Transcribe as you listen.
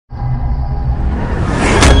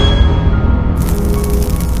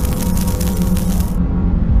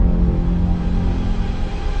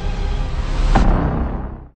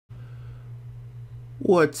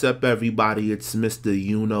What's up, everybody? It's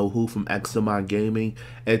MrUknowwho from XMI Gaming,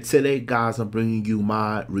 and today, guys, I'm bringing you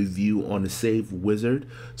my review on the Save Wizard.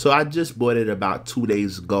 So I just bought it about 2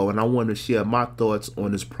 days ago, and I want to share my thoughts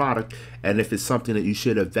on this product and if it's something that you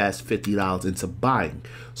should invest $50 into buying.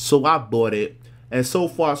 So I bought it, and so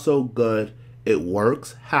far so good. It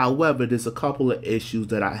works. However, there's a couple of issues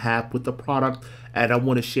that I have with the product, and I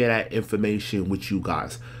want to share that information with you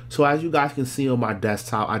guys. So as you guys can see on my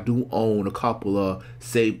desktop, I do own a couple of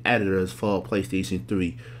save editors for PlayStation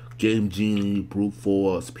 3. Game Genie, Brute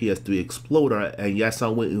Force, PS3 Exploder, and yes,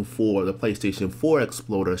 I'm waiting for the PlayStation 4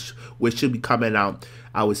 Exploder, which should be coming out,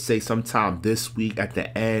 I would say, sometime this week at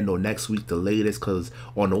the end or next week the latest, because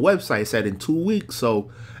on the website it said in 2 weeks,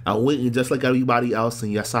 so I'm waiting just like everybody else,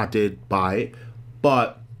 and yes, I did buy it.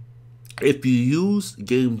 But if you use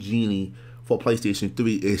Game Genie for PlayStation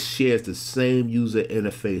 3, it shares the same user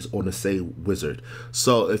interface on the Save Wizard.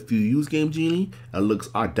 So if you use Game Genie, it looks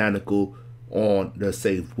identical on the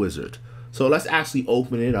Save Wizard. So let's actually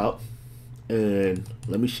open it up and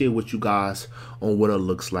let me share with you guys on what it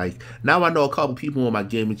looks like. Now I know a couple people on my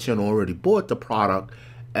gaming channel already bought the product,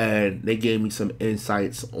 and they gave me some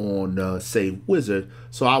insights on the Save Wizard,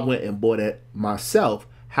 so I went and bought it myself.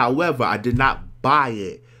 However, I did not buy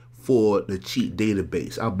it for the cheat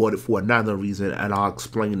database. I bought it for another reason, and I'll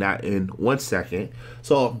explain that in 1 second.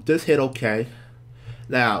 So just hit OK.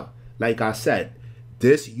 Now, like I said,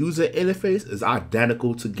 this user interface is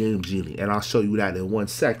identical to Game Genie, and I'll show you that in 1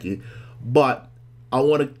 second. But I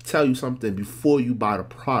want to tell you something before you buy the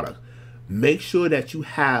product. Make sure that you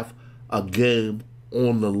have a game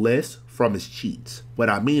on the list from its cheats. What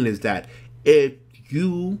I mean is that if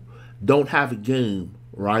you don't have a game,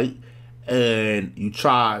 right, and you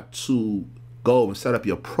try to go and set up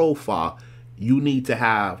your profile, you need to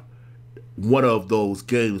have one of those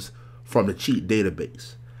games from the cheat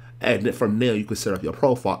database. And then from there, you can set up your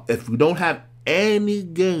profile. If you don't have any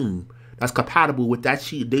game that's compatible with that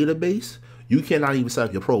cheat database, you cannot even set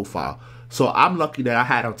up your profile. So I'm lucky that I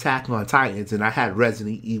had Attack on Titans and I had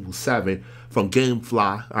Resident Evil 7 from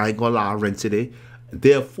GameFly. I ain't gonna lie, I rented it.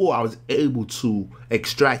 Therefore, I was able to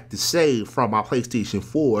extract the save from my PlayStation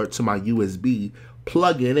 4 to my USB,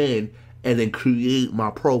 plug it in, and then create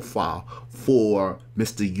my profile for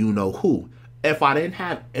MrUknowwho. If I didn't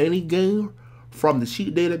have any game from the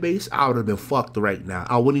cheat database, I would have been fucked right now.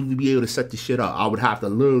 I wouldn't even be able to set this shit up. I would have to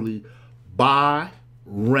literally buy,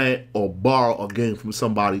 rent, or borrow a game from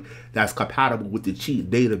somebody that's compatible with the cheat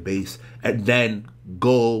database, and then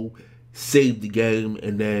go save the game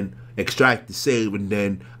and then extract the save, and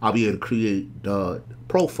then I'll be able to create the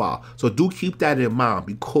profile. So do keep that in mind,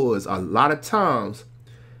 because a lot of times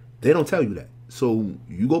they don't tell you that. So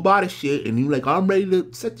you go buy the shit and you're like, I'm ready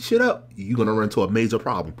to set the shit up, you're gonna run into a major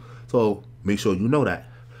problem. So make sure you know that.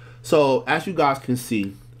 So as you guys can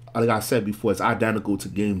see, like I said before, it's identical to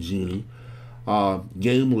Game Genie.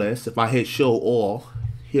 Game list, if I hit show all,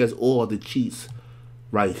 here's all the cheats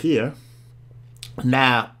right here.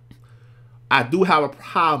 Now, I do have a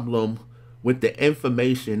problem with the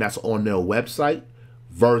information that's on their website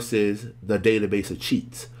versus the database of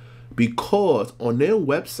cheats, because on their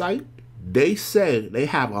website, they say they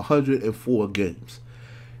have 104 games.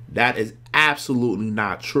 That is absolutely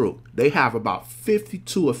not true. They have about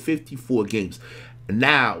 52 or 54 games.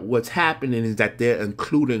 Now, what's happening is that they're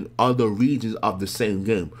including other regions of the same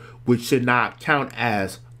game, which should not count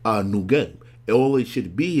as a new game. All it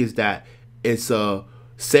should be is that it's a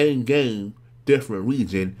same game, different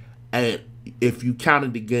region, and if you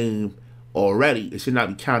counted the game already, it should not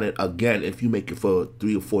be counted again if you make it for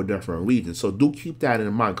 3 or 4 different regions. So do keep that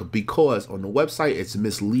in mind, because on the website it's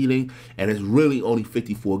misleading and it's really only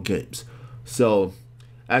 54 games. So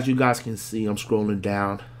as you guys can see, I'm scrolling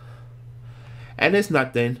down and it's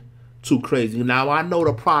nothing too crazy. Now I know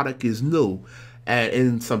the product is new, and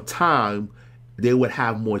in some time they would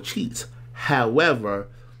have more cheats. However,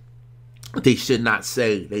 they should not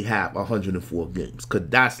say they have 104 games, because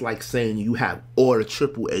that's like saying you have all the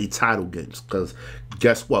AAA title games. Because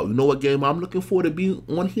guess what? You know what game I'm looking for to be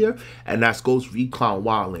on here? And that's Ghost Recon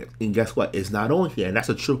Wildlands. And guess what? It's not on here. And that's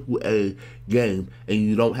a AAA game, and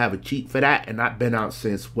you don't have a cheat for that. And that's been out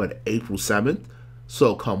since, what, April 7th?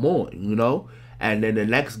 So come on, you know? And then the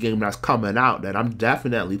next game that's coming out that I'm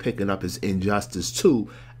definitely picking up is Injustice 2.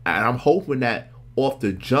 And I'm hoping that off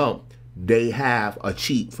the jump, they have a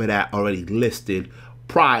cheat for that already listed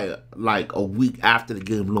prior, like a week after the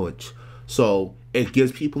game launch. So it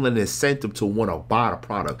gives people an incentive to want to buy the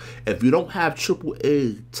product. If you don't have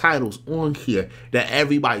AAA titles on here that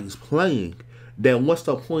everybody's playing, then what's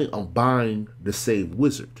the point of buying the Save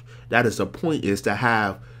Wizard? That is the point, is to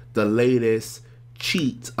have the latest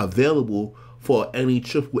cheats available for any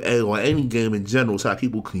AAA or any game in general so that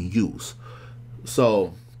people can use.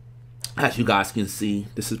 So, as you guys can see,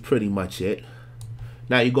 this is pretty much it.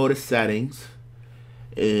 Now you go to settings,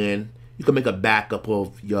 and you can make a backup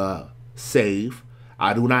of your save.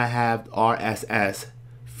 I do not have RSS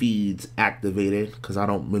feeds activated because I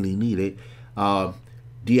don't really need it.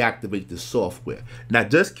 Deactivate the software. Now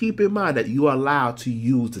just keep in mind that you are allowed to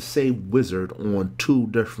use the save wizard on 2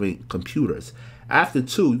 different computers. After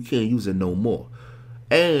 2, you can't use it no more.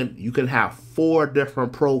 And you can have 4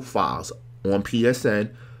 different profiles on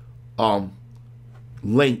PSN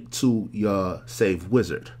linked to your save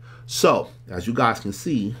wizard. So as you guys can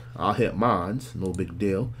see, I'll hit mine's, no big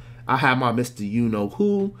deal. I have my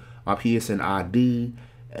MrUknowwho, my PSN ID,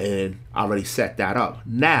 and I already set that up.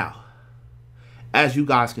 Now, as you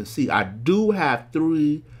guys can see, I do have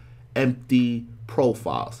 3 empty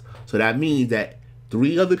profiles. So that means that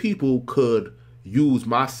 3 other people could use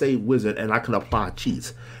my save wizard and I can apply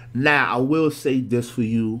cheats. Now, I will say this for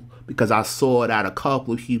you because I saw that a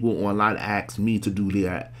couple of people online asked me to do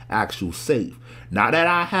their actual save. Now that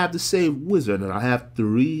I have the save wizard and I have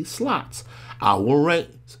 3 slots, I will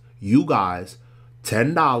rent you guys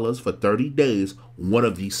 $10 for 30 days, one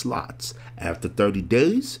of these slots. After 30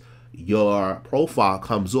 days, your profile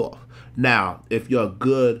comes off. Now, if you're a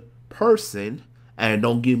good person and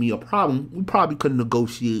don't give me a problem, we probably could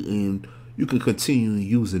negotiate and you can continue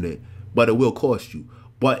using it, but it will cost you.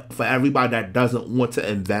 But for everybody that doesn't want to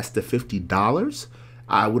invest the $50,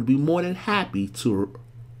 I would be more than happy to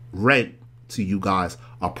rent to you guys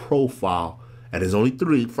a profile. And there's only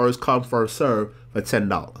 3, first come, first serve, for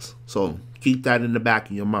 $10. So keep that in the back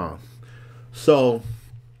of your mind. So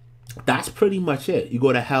that's pretty much it. You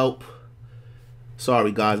go to help.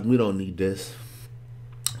 Sorry guys, we don't need this.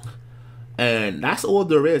 And that's all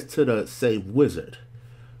there is to the save wizard.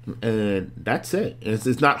 And that's it.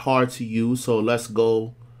 It's not hard to use. So let's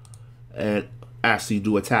go and actually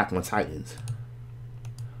do Attack on Titans.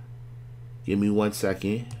 Give me 1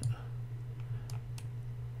 second.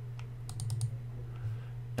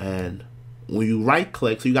 And when you right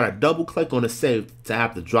click, so you got to double click on the save to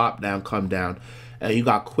have the drop down come down. And you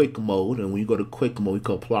got quick mode. And when you go to quick mode, you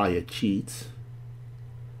can apply your cheats,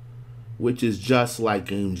 which is just like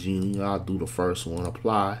Game Genie. I'll do the first one.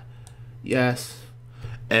 Apply. Yes.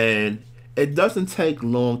 And it doesn't take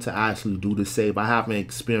long to actually do the save. I haven't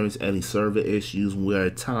experienced any server issues where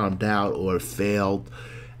it timed out or it failed.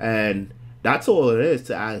 And that's all it is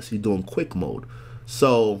to actually doing quick mode.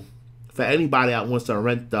 So for anybody that wants to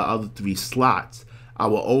rent the other 3 slots, I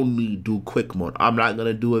will only do quick mode. I'm not going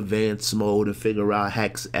to do advanced mode and figure out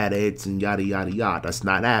hex edits and yada yada yada. That's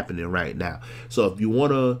not happening right now. So if you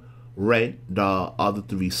want to rent the other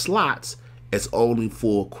 3 slots, it's only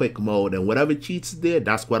for quick mode, and whatever cheats is there,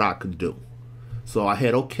 that's what I can do. So I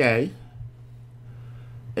hit OK,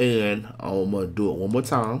 and I'm gonna do it one more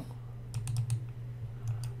time.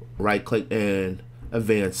 Right click and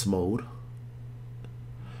advanced mode.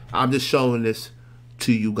 I'm just showing this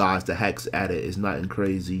to you guys. The hex edit is nothing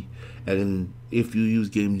crazy, and if you use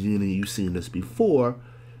Game Genie, you've seen this before.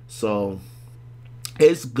 So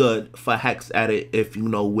it's good for hex edit if you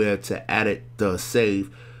know where to edit the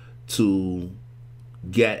save to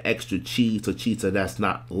get extra cheats or cheats that's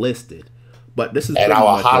not listed. But this is pretty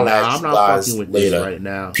much it. Now, I'm not fucking with this right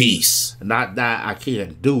now. Peace. Not that I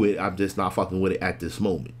can't do it. I'm just not fucking with it at this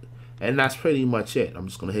moment. And that's pretty much it. I'm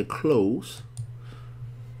just going to hit close.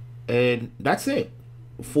 And that's it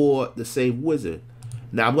for the save wizard.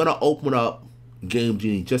 Now I'm going to open up Game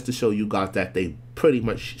Genie just to show you guys that they pretty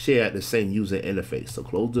much share the same user interface. So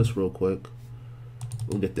close this real quick.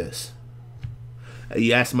 Look at this.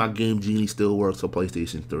 Yes, my Game Genie still works for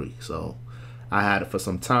PlayStation 3. So I had it for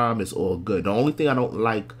some time. It's all good. The only thing I don't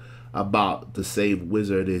like about the save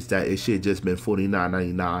wizard is that it should just been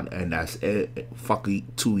 $49.99 and that's it. Fucking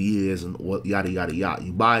 2 years and yada yada yada.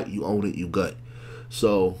 You buy it, you own it, you good.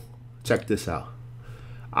 So check this out.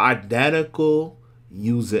 Identical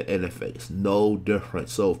user interface, no different.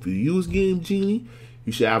 So if you use Game Genie,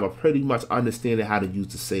 you should have a pretty much understanding how to use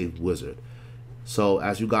the save wizard. So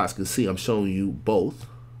as you guys can see, I'm showing you both.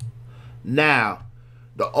 Now,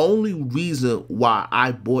 the only reason why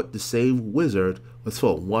I bought the save wizard was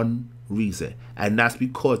for one reason, and that's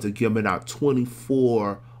because they're giving out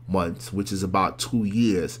 24 months, which is about 2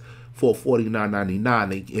 years, for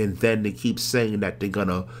 $49.99, and then they keep saying that they're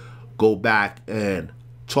gonna go back and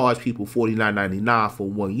charge people $49.99 for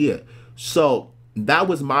 1 year. So that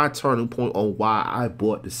was my turning point on why I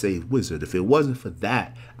bought the save wizard. If it wasn't for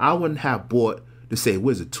that, I wouldn't have bought the save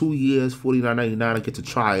wizard. 2 years, $49.99, I get to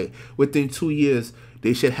try it. Within 2 years,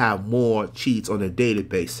 they should have more cheats on their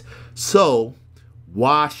database. So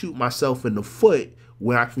why shoot myself in the foot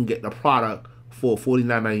when I can get the product for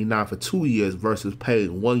 $49.99 for 2 years versus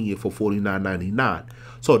paying 1 year for $49.99?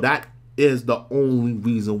 So that is the only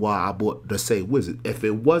reason why I bought the Save Wizard. If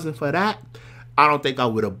it wasn't for that, I don't think I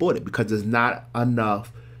would have bought it, because there's not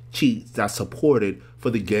enough cheats that's supported for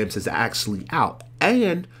the games that's actually out.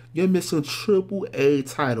 And you're missing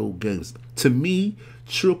AAA title games. To me,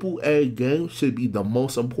 AAA games should be the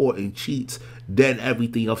most important cheats than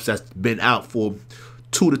everything else that's been out for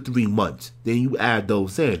 2 to 3 months. Then you add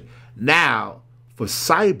those in. Now, for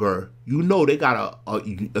Cyber, you know they got a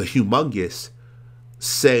humongous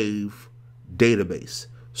save database.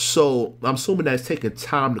 So I'm assuming that's taking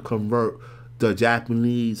time to convert the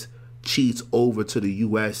Japanese cheats over to the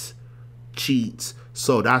US cheats.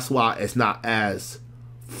 So that's why it's not as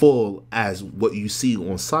full as what you see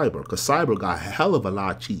on Cyber, because Cyber got a hell of a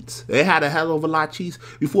lot of cheats. They had a hell of a lot of cheats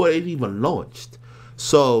before it even launched.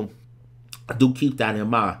 So do keep that in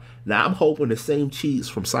mind. Now I'm hoping the same cheats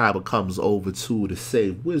from Cyber comes over to the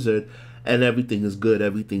Save Wizard and everything is good,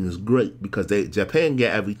 everything is great, because Japan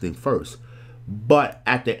get everything first. But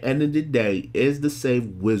at the end of the day, is the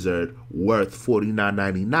Save Wizard worth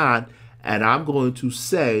 $49.99? And I'm going to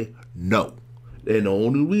say no. And the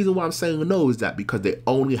only reason why I'm saying no is that because they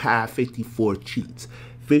only have 54 cheats.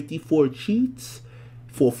 54 cheats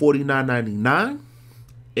for $49.99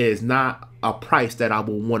 is not a price that I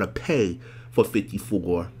would want to pay for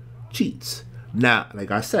 54 cheats. Now,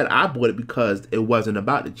 like I said, I bought it because it wasn't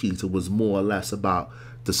about the cheats. It was more or less about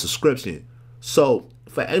the subscription. So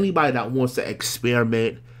for anybody that wants to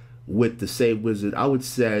experiment with the Save Wizard, I would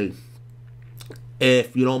say,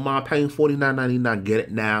 if you don't mind paying $49.99, get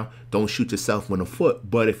it now. Don't shoot yourself in the foot.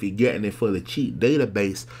 But if you're getting it for the cheat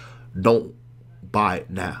database, don't buy it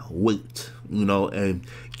now. Wait, and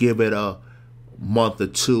give it a month or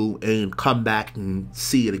two and come back and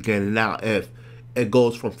see it again. And now if it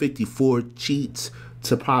goes from 54 cheats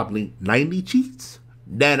to probably 90 cheats,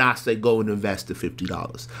 then I say go and invest the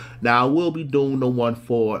 $50. Now I will be doing the one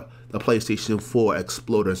for the PlayStation 4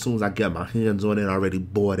 Exploder as soon as I get my hands on it. I already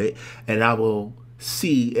bought it, and I will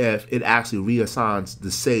see if it actually reassigns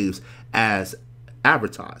the saves as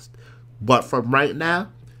advertised. But from right now,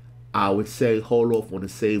 I would say hold off on the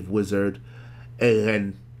Save Wizard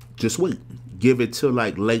and just wait. Give it till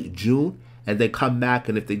like late June, and then come back,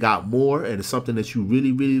 and if they got more and it's something that you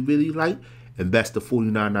really, really, really like, invest the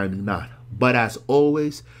 $49.99. But as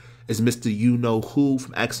always, it's MrUknowwho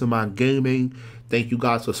from XMI Gaming. Thank you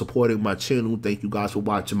guys for supporting my channel. Thank you guys for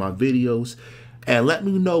watching my videos. And let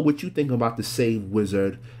me know what you think about the Save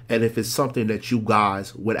Wizard, and if it's something that you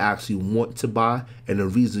guys would actually want to buy and the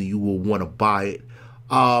reason you will want to buy it.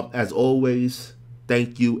 As always,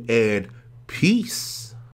 thank you and peace.